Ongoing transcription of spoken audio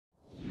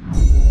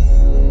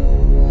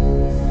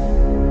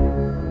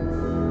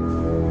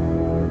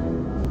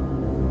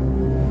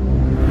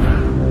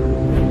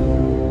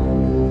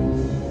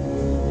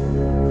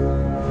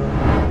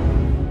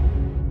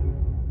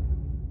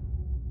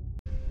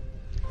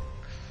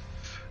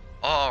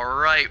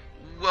Alright,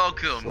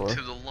 welcome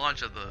to the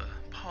launch of the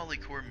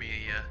Polycore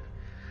Media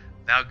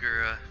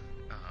Valguero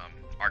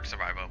Ark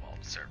Survival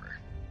Evolved server,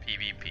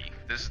 PvP.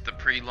 This is the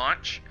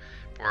pre-launch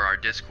for our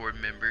Discord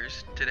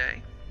members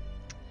today.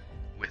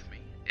 With me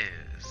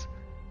is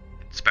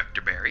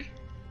Inspector Barry,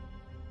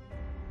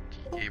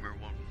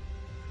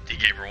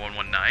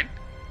 DGamer119.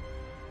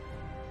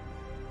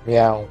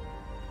 Meow.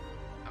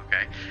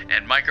 Okay,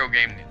 and Micro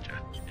Game Ninja.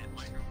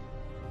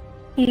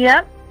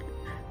 Yep.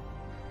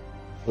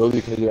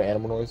 Lily, can you do an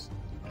animal noise?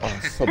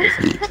 Oh, so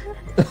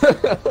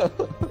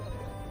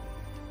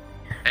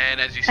And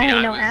as you see, I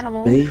I know was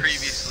animals.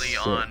 previously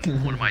on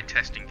one of my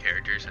testing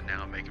characters, and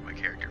now I'm making my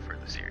character for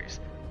the series,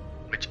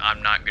 which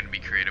I'm not going to be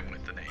creative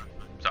with the name.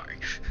 Sorry.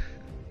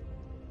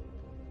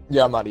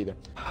 Yeah, I'm not either.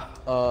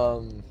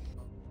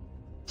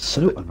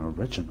 So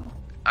unoriginal.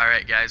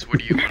 Alright guys, what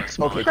do you want to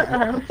spawn?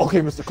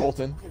 Okay, Mr.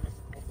 Colton.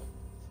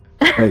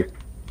 Hey,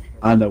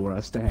 I know where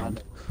I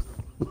stand.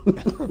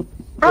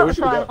 Oh,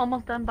 so I'm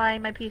almost done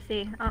buying my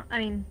PC.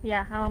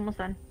 Yeah, I'm almost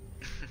done.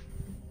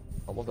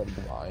 Almost done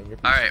buying your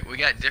PC. Alright, we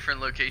got different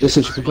locations. This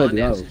is to play spawn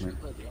the in. Isles, man.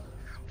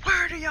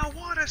 Where do y'all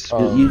want to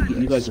spawn?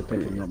 You guys are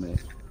picking, not me.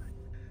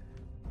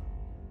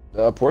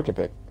 Pork can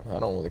pick. I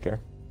don't really care.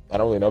 I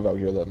don't really know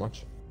Valguero that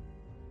much.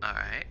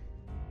 Alright.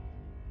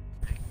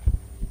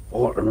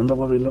 Oh, remember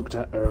what we looked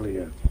at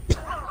earlier?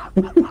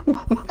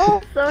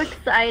 Oh, so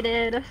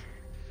excited.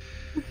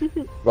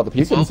 About the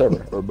PC and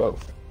server, or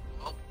both?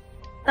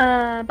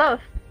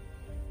 Both.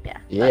 Yeah.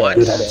 Yeah, Let's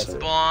good answer.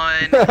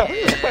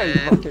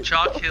 spawn in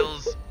Chalk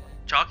Hills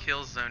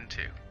Zone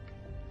 2.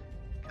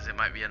 Because it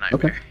might be a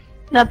nightmare. Okay.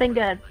 Nothing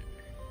good.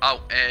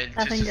 Oh, and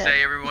Nothing just to good.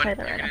 say, everyone, I'll say that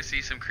you're right going to now.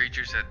 see some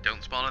creatures that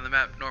don't spawn on the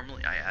map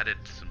normally. I added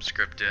some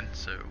script in,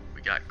 so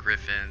we got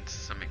griffins,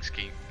 some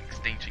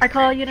extinction I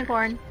call a creatures.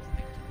 unicorn.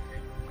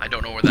 I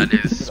don't know where that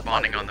is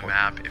spawning on the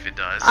map, if it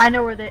does. I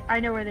know where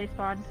they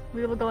spawn.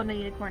 We will go on the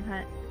unicorn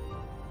hunt.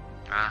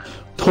 Ah,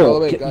 Oh,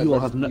 wait, Talk, guys, you will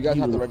have no. you guys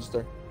have to will-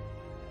 register.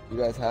 You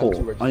guys have Paul.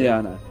 to register. Oh yeah,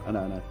 I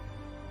know.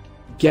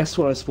 Guess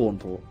where I spawned,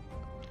 Paul?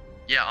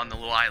 yeah, on the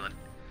little island.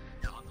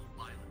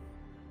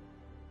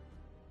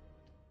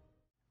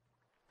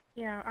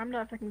 Yeah, I'm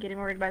not fucking getting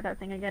worried about that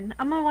thing again.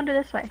 I'm gonna wander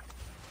this way.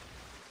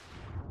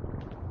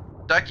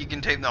 Duck, you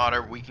can tame the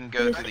otter. We can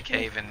go through the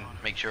cave and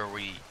make sure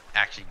we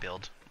actually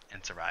build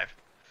and survive.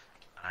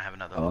 And I have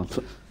another Oh,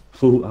 one.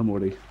 fool! I'm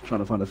already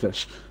trying to find a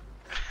fish.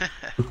 I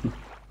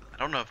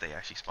don't know if they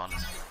actually spawn.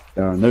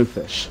 There are no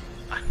fish.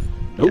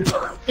 Nope.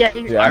 Yeah,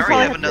 Yeah, I I already saw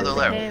have it. another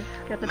level.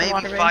 Maybe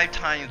Maybe 5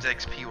 times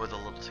XP was a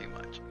little too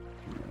much.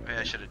 Maybe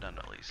I should have done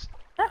at least.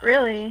 Not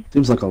really.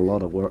 Seems like a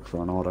lot of work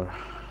for an otter.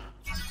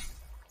 Then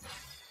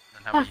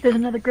how Fuck, about there's you?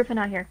 another griffin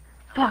out here.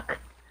 Fuck.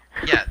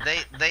 Yeah,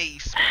 they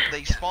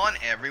spawn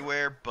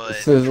everywhere, but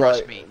This is trust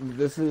like, me.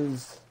 this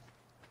is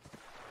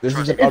Trust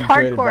an me. It's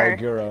upgraded hardcore.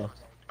 Valguero.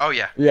 Oh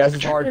yeah. Yeah, this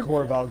is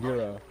hardcore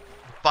Valguero.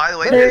 By the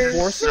way, There's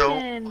this is so.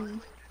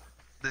 fucking-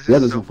 This is Yeah,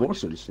 there's so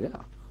enforcers. Yeah.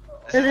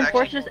 This There's is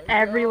enforcers actually,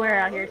 everywhere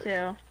out here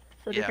too.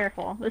 So be Yeah.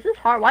 careful. This is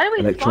hard. Why do we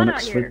spawn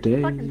out Electronics here? for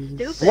It's fucking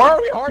days. stupid. Why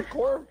are we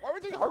hardcore? Why are we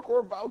doing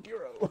hardcore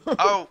Valguero?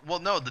 Oh well,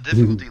 no, the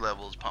difficulty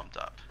level is pumped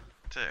up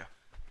too.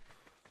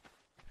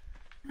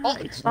 Oh,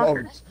 These no.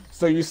 fuckers.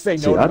 So you say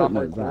See, no I to don't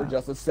not know hardcore that.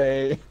 just to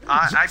say.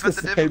 I just put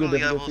to the say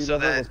difficulty level so level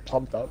that was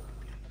pumped up.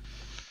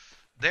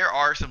 there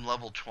are some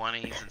level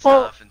 20s and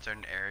Well- stuff in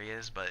certain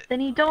areas, but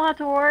Then you don't have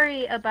to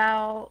worry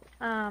about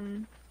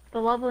the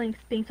leveling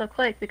being so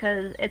quick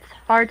because it's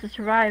hard to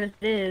survive as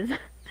it is.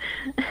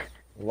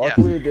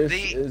 Luckily, this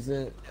the-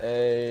 isn't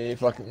a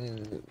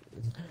fucking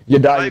you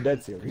die, you're Like-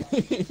 dead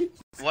series.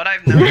 what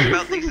I've noticed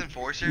about these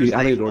enforcers, Yeah,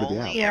 I they've need already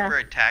only out. Yeah. ever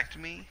attacked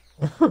me.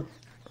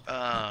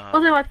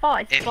 Wasn't my fault.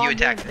 I If you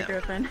spawned attack in them. the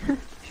griffin.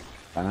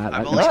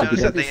 I've only no,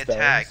 noticed that they these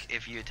attack stones.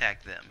 if you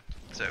attack them.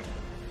 So,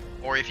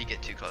 or if you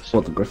get too close.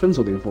 What, the griffins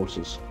or the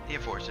enforcers? The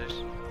enforcers.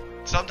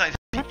 Sometimes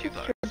you get too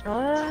close.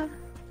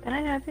 Can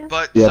I have you?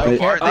 But Yeah, so they-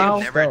 far Ow.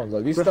 they've never. Stones,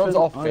 like, these Griffin, stones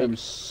all I am fake.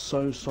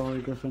 so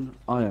sorry, Griffin.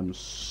 I am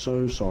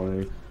so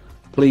sorry.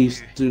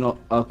 Please do not.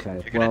 Okay,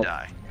 You're gonna well,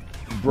 die.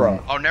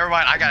 Bruh. Oh, never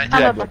mind. I got I'm attacked.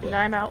 not Yeah, fucking bro.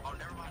 I'm out.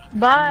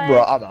 Bye.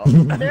 Bruh, I'm out.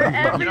 They're You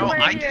know, everywhere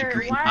I here.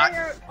 decreased- Why I-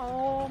 are...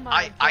 Oh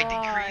my god. I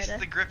decreased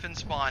the griffin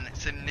spawn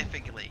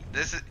significantly.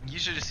 This is you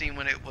should have seen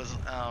when it was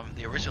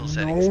the original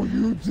settings. No,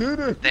 you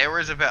didn't. There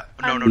was about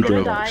I'm no. gonna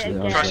no. die Actually,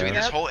 again. Trust me,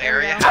 this Yep, whole there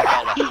we area go.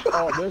 had about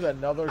Oh, there's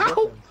another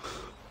griffin.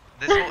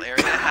 this whole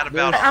area had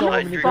about There's I'm so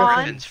gonna many 100 spawn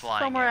griffins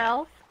flying. somewhere in it.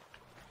 else.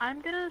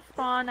 I'm gonna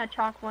spawn at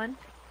Chalk 1.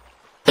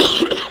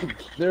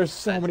 There's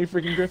so many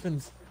freaking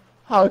griffins.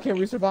 How can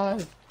we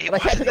survive? It And I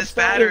can't wasn't pick up this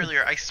bad stones.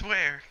 earlier, I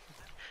swear.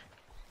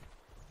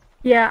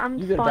 Yeah, I'm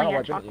You did a spawning dino at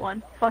wipe, Chalk didn't you?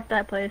 1. Fuck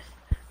that place.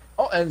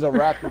 Oh, and there's a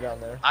raptor down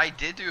there. I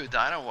did do a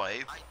dino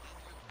wipe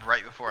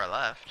right before I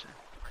left.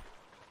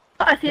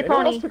 Oh, I see a Can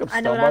anyone else pony. pick up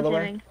I know stone, what by I'm the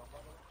way? doing.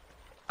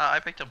 I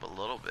picked up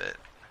a little bit.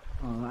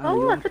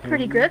 Oh, that's a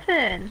pretty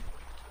griffin.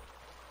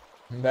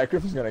 That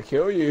griffin's gonna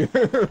kill you.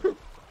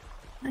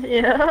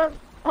 Yeah.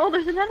 Oh,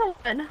 there's another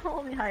one.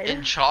 Let me hide.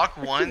 In Chalk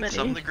There's too 1, many.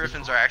 some of the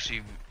griffins are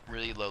actually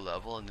really low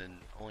level, and then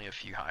only a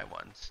few high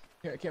ones.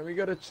 Yeah, can we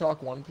go to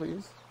Chalk 1,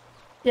 please?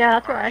 Yeah,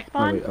 that's where I Alright.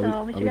 spawned, Oh, wait, so what are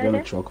you we gotta going do?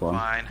 to chalk one?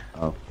 Fine.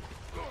 Oh.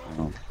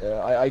 Oh.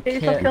 Yeah, I Get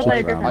yourself can't. killed by a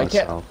Keep around griffin. I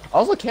can't. myself. I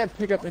also can't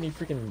pick up any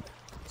freaking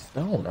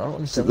stone. I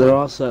don't So understand. there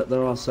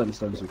why. are certain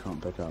stones we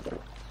can't pick up.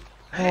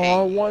 Hey,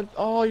 Oh, I want.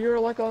 Oh, you're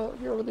a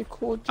really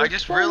cool. I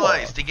just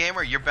realized, the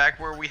gamer, you're back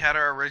where we had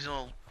our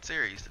original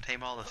series, the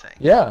Tame All the Thing.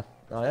 Yeah.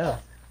 Oh yeah.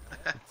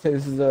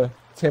 This is a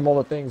Tame All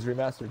the Things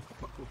remastered.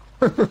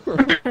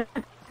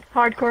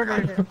 Hardcore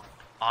version.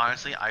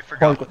 Honestly, I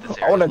forgot what this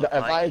I area wanna. looked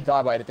If like. I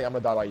die by anything, I'm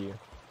gonna die by you.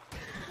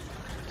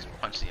 Just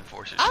punch the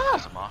enforcers Ah! and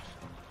piss them off.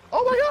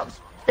 Oh my gosh!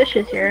 Fish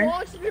is You here.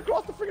 launched me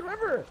across the freaking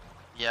river.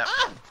 Yep,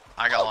 Ah!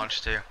 I got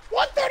launched too.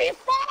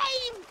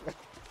 135.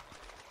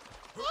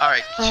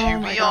 Alright, Oh to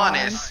my be God.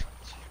 honest,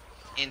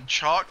 in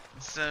Chalk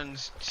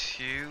Zones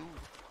 2,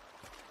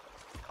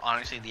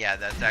 honestly, yeah,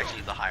 that's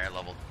actually the higher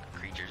level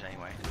creatures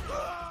anyway.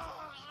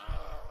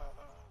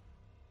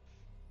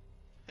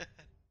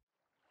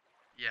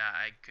 Yeah,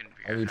 I couldn't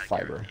figure I out need how to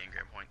fiber. get rid of the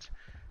engram points.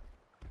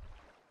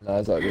 No,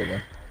 that's all good,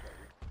 man.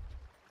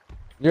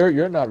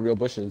 You're not real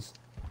bushes.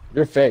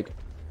 You're fake.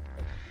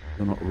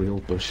 They're not real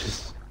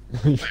bushes.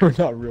 You're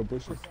not real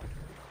bushes. And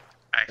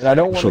Actually, I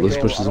don't want Sure, to those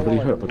go. bushes I are don't pretty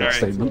wanna hurt by that go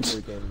statement. into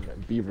a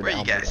freaking beaver Where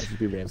you dam. guys? There's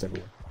beaver dams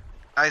everywhere.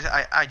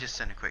 I just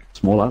sent a quick.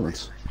 Small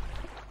islands.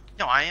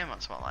 No, I am on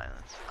small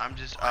islands. I'm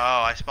just. Oh,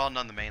 I spawned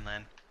on the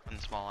mainland, on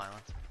the small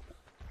islands.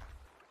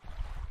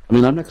 I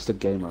mean, I'm next to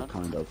Gamer,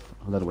 kind of.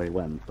 I don't know where he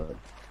went, but...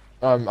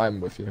 I'm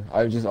with you.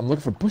 I'm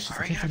looking for bushes. I I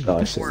already can't have find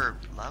bushes. 4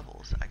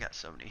 levels. I got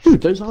so many.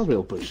 Dude, those are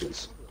real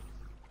bushes.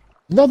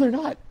 No, they're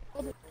not.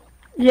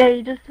 Yeah,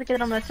 you just get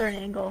it on a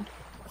certain angle.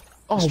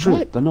 Oh, It's true,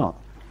 what? they're not.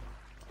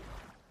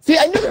 See,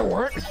 I knew they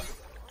weren't.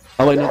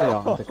 Oh wait, no they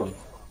are, I'm picking.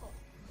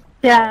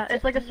 Yeah,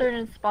 it's like a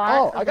certain spot.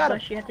 Oh, of I got the it.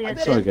 bush you have to I get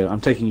did to. Sorry, Gamer,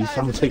 I'm taking you Guys,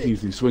 I did it.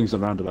 through swings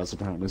and roundabouts,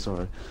 apparently,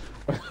 sorry.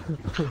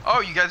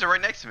 Oh, you guys are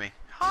right next to me.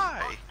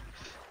 Hi.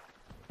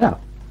 Yeah.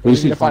 We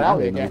just need need to to find find out,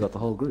 Ali and then we again. got the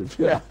whole group.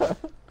 Yeah.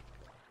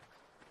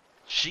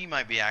 She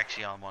might be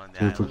actually on one of the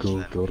islands. Difficult,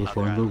 then gotta other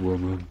find a island.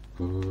 woman.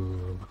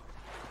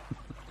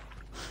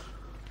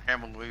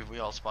 And we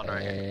all spawned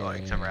right here. Oh,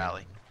 except for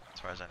Allie, as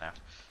far as I know.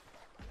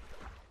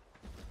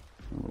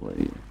 Oh,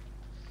 wait.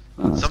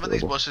 Oh, that's Some of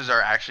these doable. bushes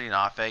are actually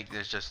not fake.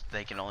 It's just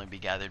they can only be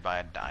gathered by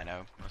a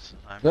dino most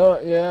of the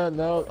time.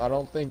 No, I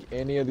don't think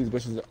any of these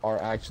bushes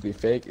are actually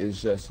fake.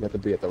 It's just you have to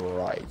be at the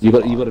right. You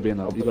spot. gotta be in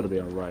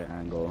a right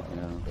angle,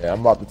 yeah. Yeah,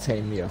 I'm about to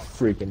tame me a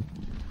freaking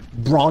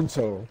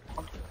Bronto.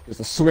 Just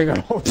to swing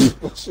on all these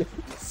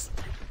bushes.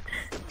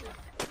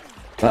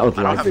 That would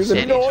I don't lag have me This so is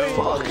sandy annoying.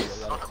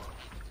 tools.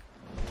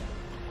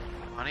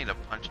 I need to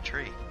punch a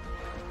tree.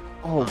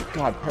 Oh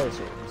God,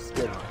 parachute. I'm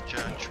scared. Punch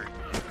a tree.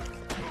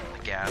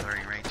 The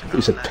gathering range.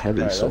 You said around that.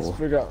 Terry Alright, let's Saw.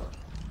 figure out.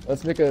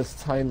 Let's make a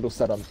tiny little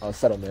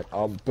settlement.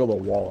 I'll build a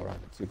wall around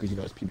it too, because you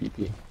know it's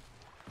PvP.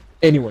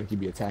 Anyone can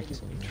be attacked.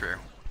 True.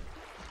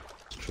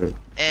 It's true.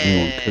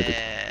 Anyone could.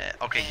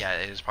 Okay, yeah,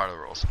 it is part of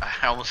the rules.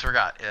 I almost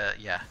forgot.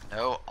 Yeah,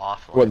 no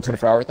offline. What, the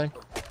 24-hour thing?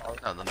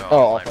 No, no, no.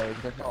 Oh, offline.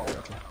 offline. Oh,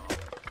 okay.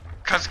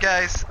 Cause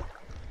guys,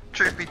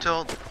 truth be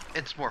told,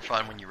 it's more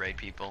fun when you raid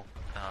people.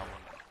 When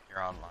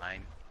you're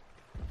online.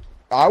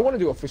 I want to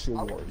do official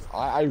wars.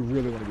 I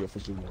really want to do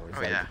official wars.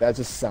 Oh, Like, yeah. that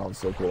just sounds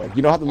so cool. Like,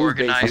 you don't have to lose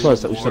base. Organized That's why I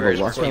said we should have a-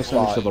 wars that's why I where said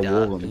we should have a people war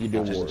meet room up You do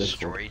and just wars.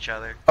 destroy each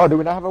other. Oh, do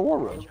we not have a war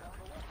room?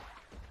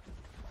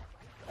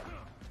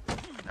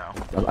 No.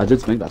 I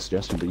did make that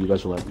suggestion, but you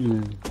guys were like, I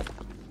don't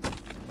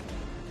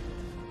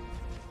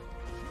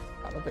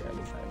think I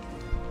did that.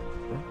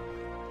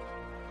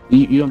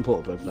 You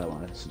unported both that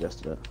when I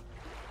suggested it.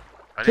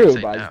 I didn't True,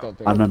 say but I no. just don't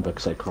think. I remember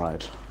because I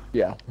cried.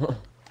 Yeah.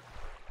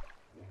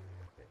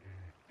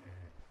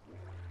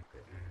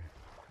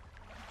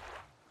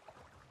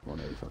 Well,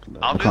 no, you fucking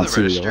don't. I'll I do can't the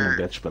see you, I'm a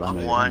register bitch, but I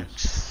know you.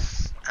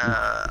 once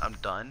I'm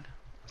done,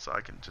 so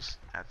I can just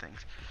add things.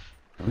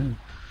 Oh, yeah.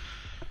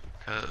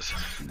 Cause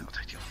that'll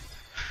take too long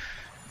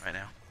right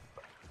now.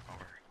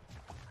 Over.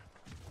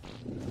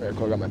 Very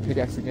cool. I got my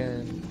pickaxe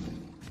again.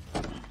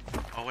 Oh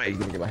I'm wait,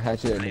 gonna get my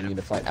hatchet, and I we need need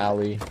to fight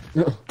Allie.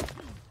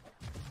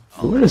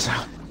 Where is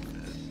that?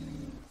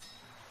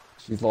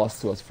 She's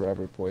lost to us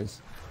forever,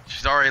 boys.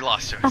 she's already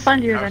lost to us. I'll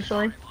find you Now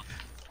eventually.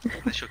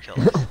 Then she'll kill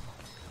us.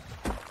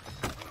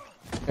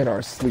 In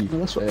our sleep, No,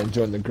 that's what- and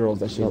join the girls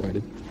that she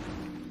invited.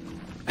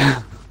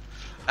 Yeah,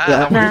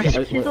 I'm Nah, I- she's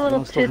I- a little I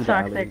was talking too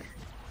about toxic.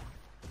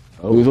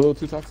 Oh, he's a little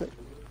too toxic.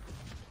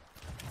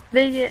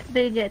 They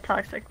get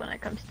toxic when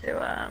it comes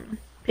to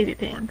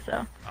PvPing.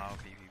 So Oh,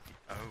 PvP.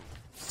 Oh.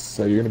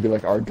 So you're gonna be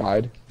like our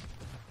guide.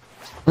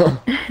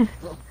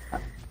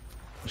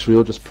 Should we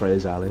all just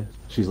praise Ali?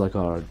 She's like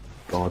our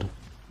god.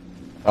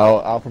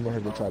 I'll promote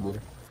her to tribe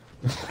leader.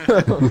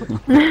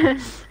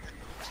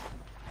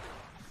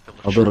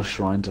 I'll build a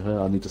shrine to her.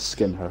 I need to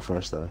skin her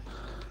first, though.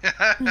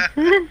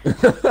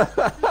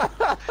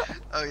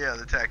 Oh yeah,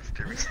 the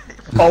taxidermy.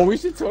 Oh, we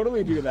should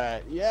totally do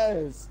that.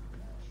 Yes.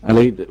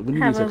 Ali, when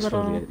you Have use a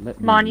little exfoliate, let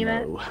me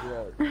monument. know.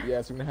 Yeah,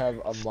 yes, we're gonna have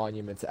a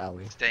monument to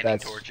Ali. Standing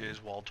That's,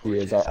 torches, wall he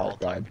is torches, our all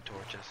art type guide. of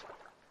torches.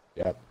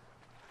 Yep.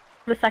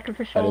 the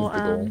sacrificial That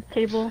is the goal.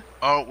 table.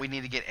 Oh, we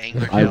need to get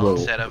angler I gel will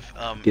instead of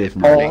give it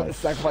my burning. life.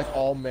 Sacrifice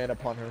all men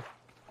upon her.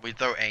 We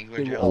throw angler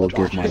I gel will on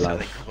give my torches so they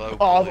life. glow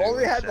Oh, I've blue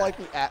only had instead.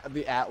 like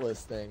the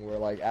Atlas thing where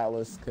like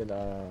Atlas could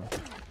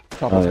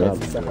chop Oh, his yeah,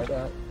 heads and that'd stuff be like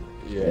that.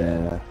 Yeah.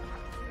 Yeah.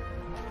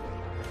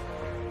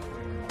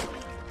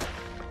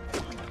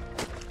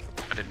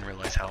 I didn't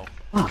realize how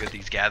good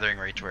these gathering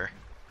rates were.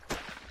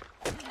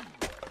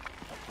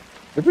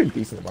 They're pretty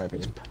decent in my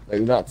opinion.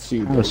 Like not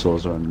too big,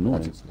 Parasaurs are not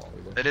annoying. too small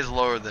either. It is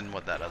lower than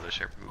what that other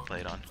server we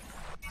played on.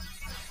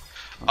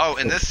 Oh,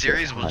 and this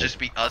series will just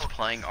be us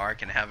playing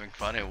Ark and having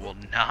fun. It will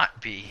not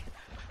be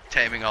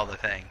taming all the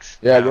things.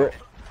 Yeah, No.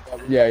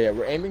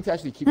 we're aiming to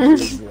actually keep the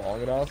series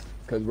long enough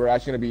because we're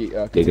actually gonna be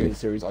continuing the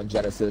series on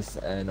Genesis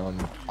and on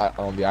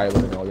the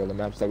island and all the other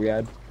maps that we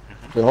had.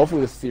 But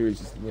hopefully this series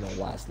just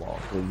lasts long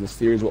because this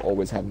series will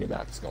always have new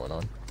maps going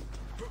on.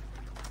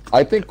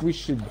 I think we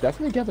should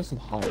definitely gather some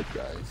hide,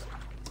 guys.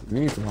 We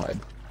need some hide.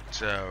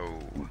 So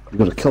You've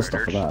got to kill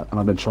stuff for that, and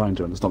I've been trying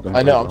to, and it's not going.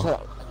 I know. very I'm well.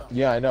 trying.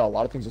 Yeah, I know. A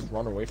lot of things just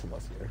run away from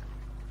us here.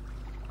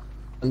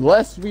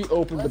 Unless we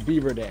open the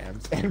beaver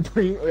dams and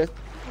bring. Wait,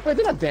 they're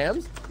not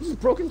dams. These are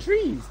broken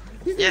trees.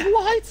 These Yeah. things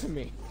lie to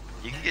me.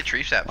 you can get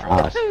tree sap from Wow.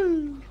 us.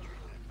 Oh,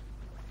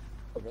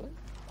 really?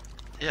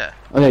 Yeah.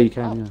 Oh yeah, you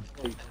can.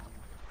 Yeah.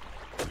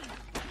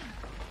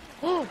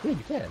 Oh, yeah, you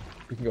can.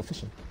 We can go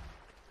fishing.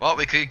 Well,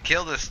 we could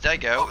kill the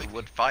stego. It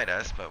would fight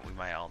us, but we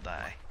might all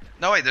die.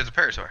 No, wait. There's a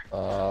parasaur.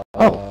 Oh,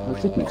 I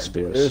think make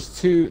spears. There's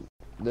two.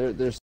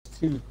 There's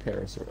two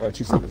parasaur.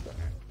 Two stingers.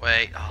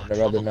 Wait. Oh, I'd it's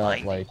rather level not,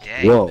 90. like-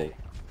 Dang. Whoa.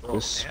 Oh, The damn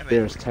it.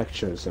 spears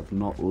textures have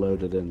not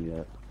loaded in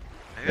yet.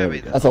 Maybe I There we made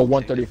go. this That's a level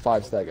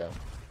 135 stego.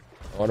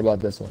 What about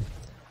this one?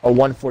 A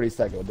 140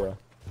 stego, bro. too-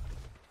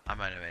 I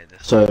might have made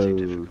this. So,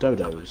 too difficult.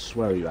 dodos,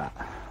 where are you at?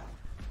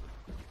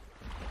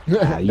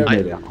 Ah, you No, made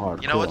dude. it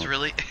hardcore. You know what's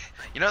really?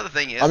 You know the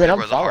thing is, I mean, there I'm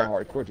was a solid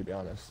hard, hardcore to be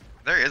honest.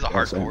 there is a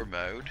Yeah, same. hardcore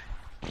mode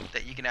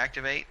that you can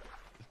activate,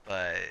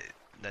 but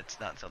that's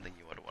not something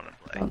you would want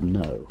to play.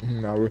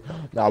 No.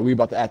 Nah, we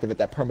about to activate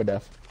that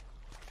permadeath.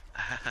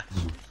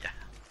 Yeah,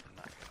 I'm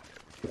not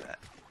gonna do that.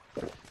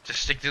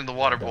 Just stick to the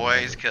water,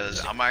 boys,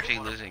 because I'm actually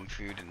losing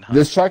food and hunger.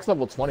 This trike's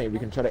level 20. We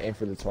can try to aim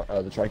for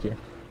the trike here.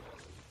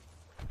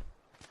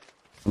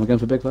 Am I going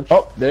for big fetch?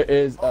 Oh, there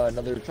is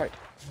another trike.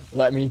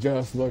 Let me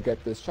just look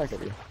at this trike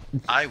over here.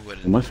 I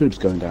wouldn't. My food's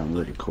going down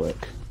really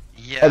quick.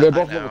 Yeah, Oh, they're I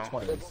both know. level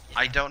 20s.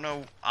 I don't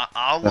know.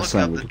 I'll That look up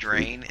sounded the good.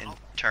 drain and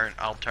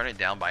I'll turn it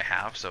down by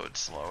half so it's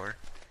slower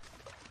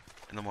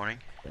in the morning.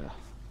 Yeah.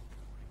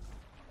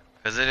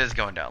 Because it is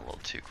going down a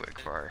little too quick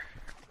for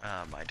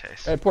my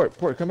taste. Hey, Port,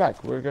 come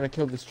back. We're gonna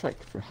kill this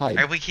trike for hide.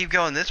 If we keep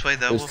going this way,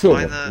 though, There's we'll two of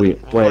find them. the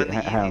Wait, we'll wait, find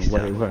the hang on, easy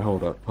stuff. wait,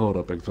 hold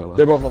up, big fella.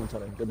 They're both level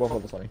 20. They're both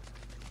level 20.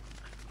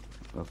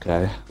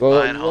 Okay.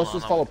 Well, Fine, hold let's on,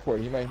 just hold follow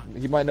Port.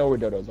 He might know where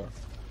dodos are.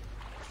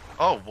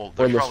 Oh, well,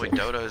 there's Or probably this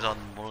dodos on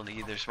one of the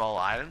either small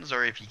islands,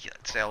 or if you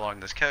stay along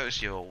this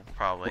coast, you'll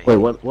probably... Wait,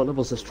 what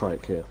level's this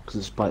trike here? Because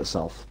it's by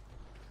itself.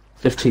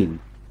 15.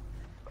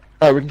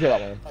 Alright, we can kill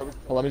that one.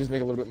 Well, let me just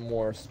make a little bit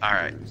more.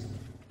 Alright. spears.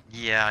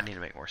 Yeah, I need to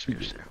make more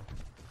spears, too.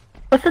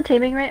 What's the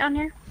taming rate on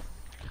here?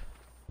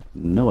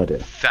 No idea.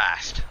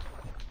 Fast.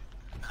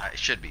 It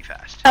should be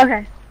fast.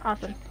 Okay,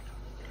 awesome. It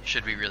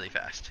should be really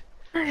fast.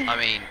 I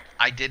mean,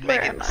 I did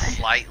make Where it am I?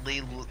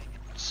 slightly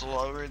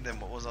slower than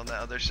what was on the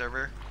other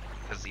server,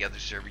 because the other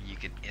server you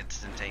could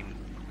instant-tame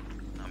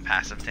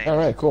passive tame.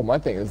 Alright, cool. My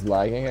thing is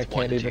lagging. I It's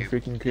one can't to even two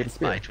freaking create a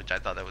spear. bites, which I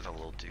thought that was a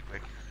little too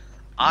quick.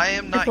 I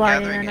am not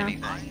lagging gathering right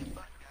now. anything.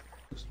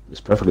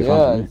 It's perfectly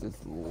Yeah, fine for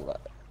me.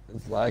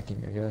 it's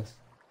lagging, I guess.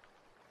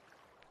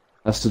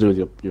 That's to do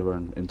with your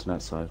own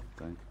internet side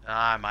thing.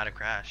 I might have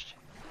crashed.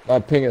 My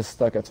ping is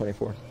stuck at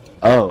 24.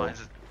 Oh,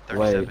 Mine's at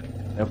wait.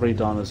 37. Every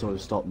dinosaur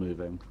stopped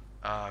moving.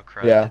 Oh,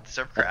 crap. Yeah. Did the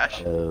server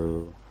crash?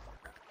 Oh.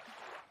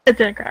 It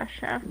didn't crash,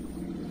 yeah.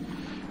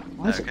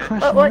 Why is it Okay.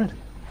 crashing What? already?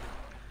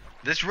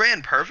 This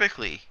ran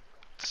perfectly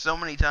so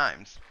many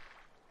times.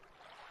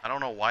 I don't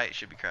know why it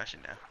should be crashing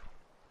now.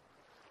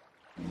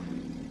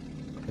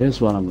 Here's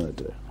what I'm gonna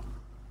do.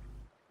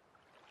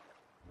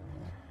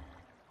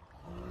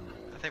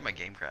 I think my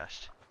game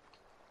crashed.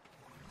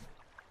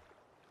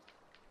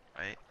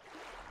 Right?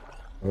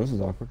 Oh, this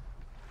is awkward.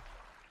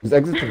 Just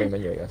exit the main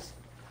menu, I guess.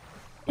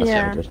 That's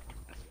Yeah. what I did.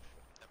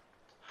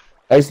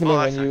 Exit the Oh, main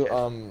that's menu,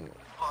 okay.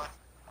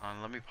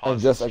 Let me pause.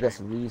 and just, the I guess,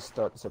 stream.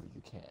 restart the server if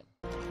you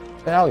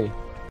can. Hey, Allie,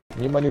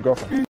 me and my new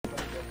girlfriend.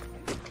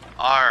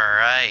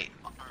 Alright,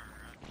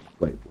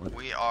 Wait, what?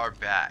 we are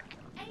back.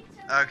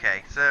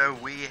 Okay, so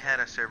we had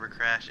a server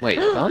crash. Wait,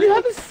 you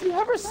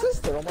have her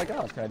sister. Oh my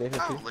gosh, can I date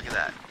her Oh, too? look at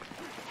that.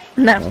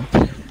 No.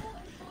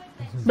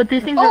 But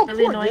these things Oh, are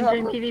really cool, annoying yeah.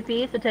 during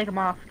PvP, so take them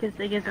off, because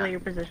it gives away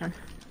your position.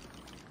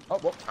 Oh,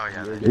 well. Oh,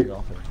 yeah. You're getting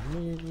off it.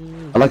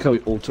 I like how we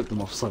all took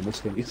them off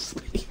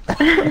simultaneously.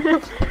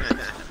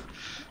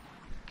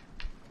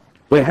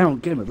 Wait, hang on,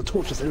 Gamer, the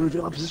torches, they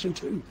reveal our position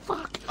too.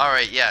 Fuck!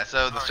 Alright, yeah,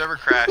 so the server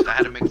crashed. I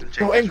had to make some changes.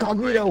 Go real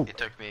incognito.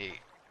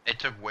 quick. It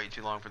took way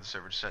too long for the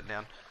server to shut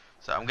down.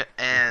 So I'm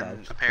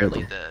and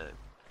apparently the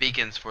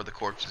beacons for the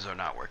corpses are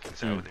not working,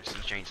 so there's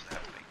some changes I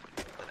have to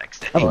make for the next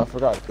Oh, I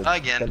forgot. The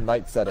Again.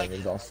 night setting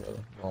is also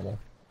normal.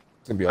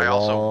 It's gonna be a I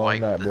also long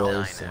wiped night, the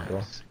boys.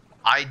 dinos.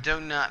 I do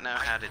not know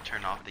how to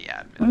turn off the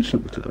admin. That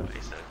shouldn't be too by the bad.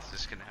 way, so it's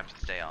just gonna have to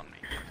stay on me.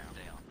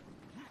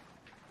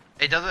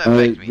 It doesn't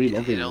affect me.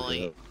 Relogging It will only.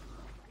 do it.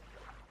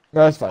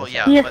 No, it's fine. Well, it's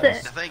yeah, fine. Yes, but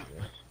it- the thing.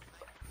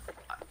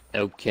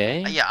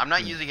 Okay. Yeah, I'm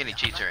not using any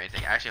cheats or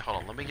anything. Actually, hold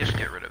on. Let me just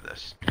get rid of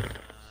this.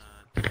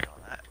 Delete all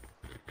that.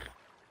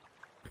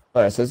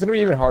 Alright, so it's gonna be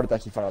even harder to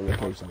actually find a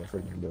location to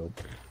freaking build.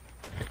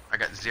 I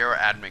got 0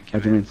 admin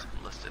What do you mean? commands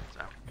listed,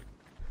 so.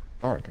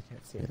 Alright, I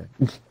can't see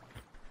anything.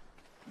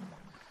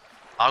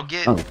 I'll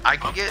get. Oh. I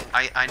can get.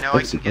 I know I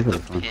Let's can see, get the okay,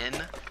 fine. pin.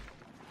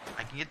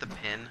 I can get the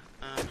pin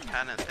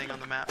kind of thing on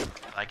the map.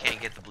 I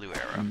can't get the blue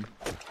arrow.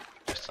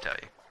 Just to tell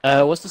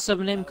you. What's the sub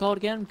name called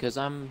again? Because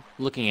I'm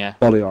looking at.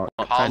 Polyarc.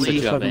 Trying to Poly,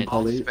 jump in.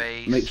 Poly,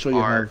 space, make sure you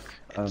arc,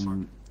 have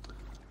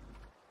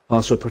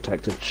password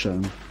protected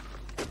shown.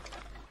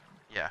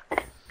 Yeah.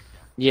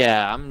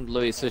 Yeah, I'm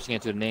literally switching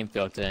it to a name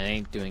filter and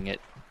ain't doing it.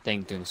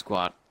 Thing doing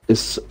squat.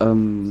 It's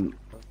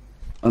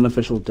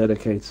unofficial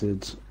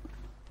dedicated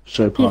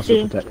show password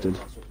PC. protected.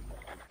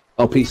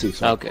 Oh, PC.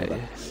 Sorry. Okay.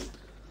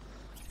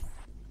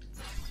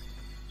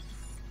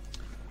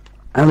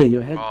 Ali,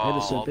 your head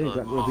is so Oh, big the-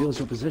 that reveals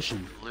your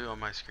position. Blue on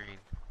my screen.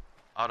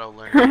 Auto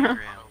learn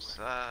programs.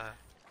 Oh,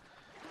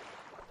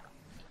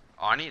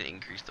 I need to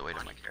increase the weight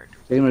on my character.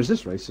 Gamer, is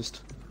this racist?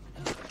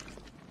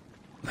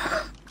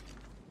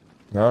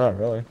 No, not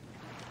really.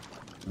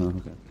 Oh,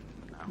 okay.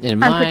 In I'm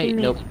my clicking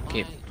me. nope.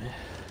 Okay.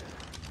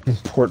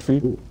 Port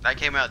feed? That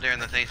came out during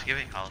the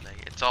Thanksgiving holiday.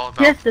 It's all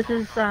about Yes, this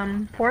is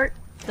port,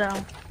 so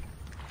coming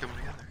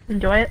together.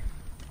 enjoy it.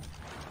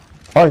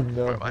 Oh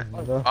no. Wait, what?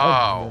 No,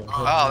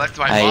 Oh, that's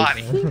my I-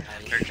 body.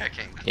 You're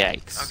checking.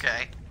 Yikes.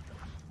 Okay.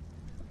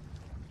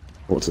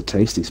 What's a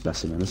tasty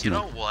specimen, isn't You it?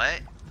 know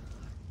what?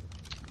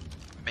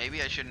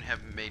 Maybe I shouldn't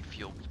have made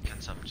fuel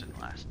consumption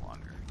last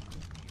longer.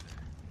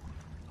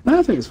 No,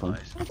 I think it's fine.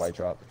 White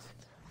drop.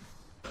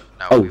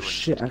 No, Oh we wouldn't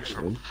shit, get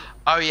actually.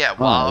 Oh yeah,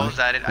 while Oh, I was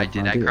at it, I had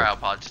did no add idea.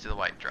 cryopods to the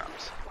white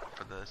drops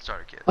for the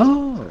starter kits.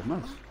 Oh,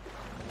 nice.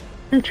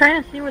 I'm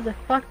trying to see where the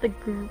fuck the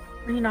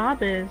green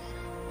orb is.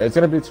 It's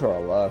gonna be to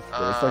our left,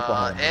 but it's like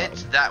behind the It's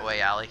mountain. that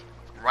way, Allie.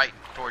 Right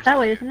towards That you.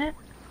 way, isn't it?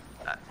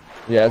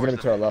 Yeah, it's gonna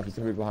be to our left. It's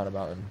gonna be behind a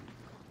mountain.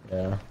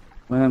 Yeah.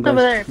 Man, It's over guys,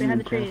 there, behind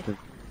the crafted. trees.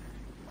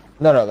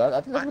 No, I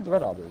think that's what the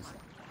red orb is.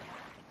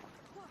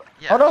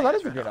 Yeah, Oh no, I that think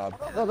is the it's green right.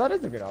 orb. No, that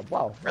is the green orb.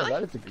 Wow. Really? No,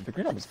 that is the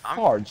green orb is I'm-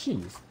 far.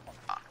 Jeez.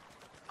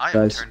 I am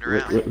Guys, turned where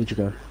around. did you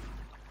go?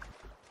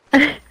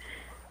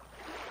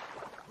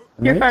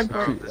 You're Nice.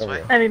 fine, Oh, Port. this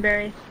way? I mean,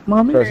 Barry.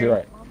 Mommy? Chris, you're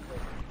right.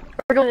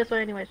 We're going this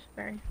way anyways,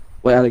 Barry.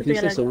 Wait, Ali, can you We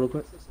say gotta- so real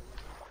quick?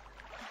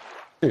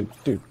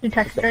 Dude. You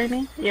text Barry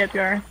me? Yep,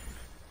 you are.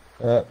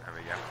 There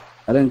we go.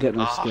 I didn't get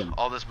no Oh, skin.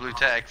 all this blue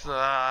text. It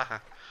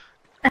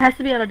has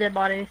to be on a dead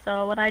body,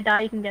 so when I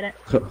die, you can get it.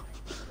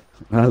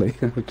 Ali,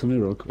 come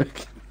here real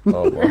quick.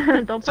 Oh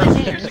well. Don't So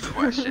play here's a games.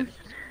 question.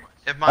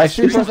 If my I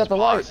see ship first was at the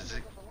light. boss, is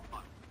it...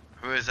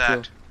 Who is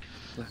that?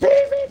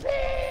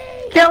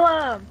 PvP! Kill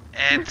him!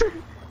 And...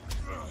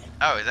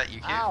 Oh, is that you,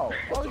 kid? Ow!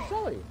 Oh,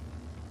 Shelly.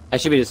 I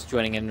should be just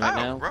joining in right Oh,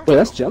 now. Robo. Wait,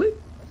 that's Jelly?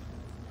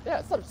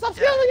 Yeah, stop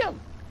killing him!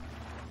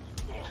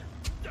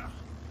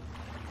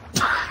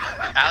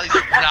 Allie's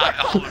not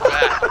holding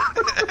back.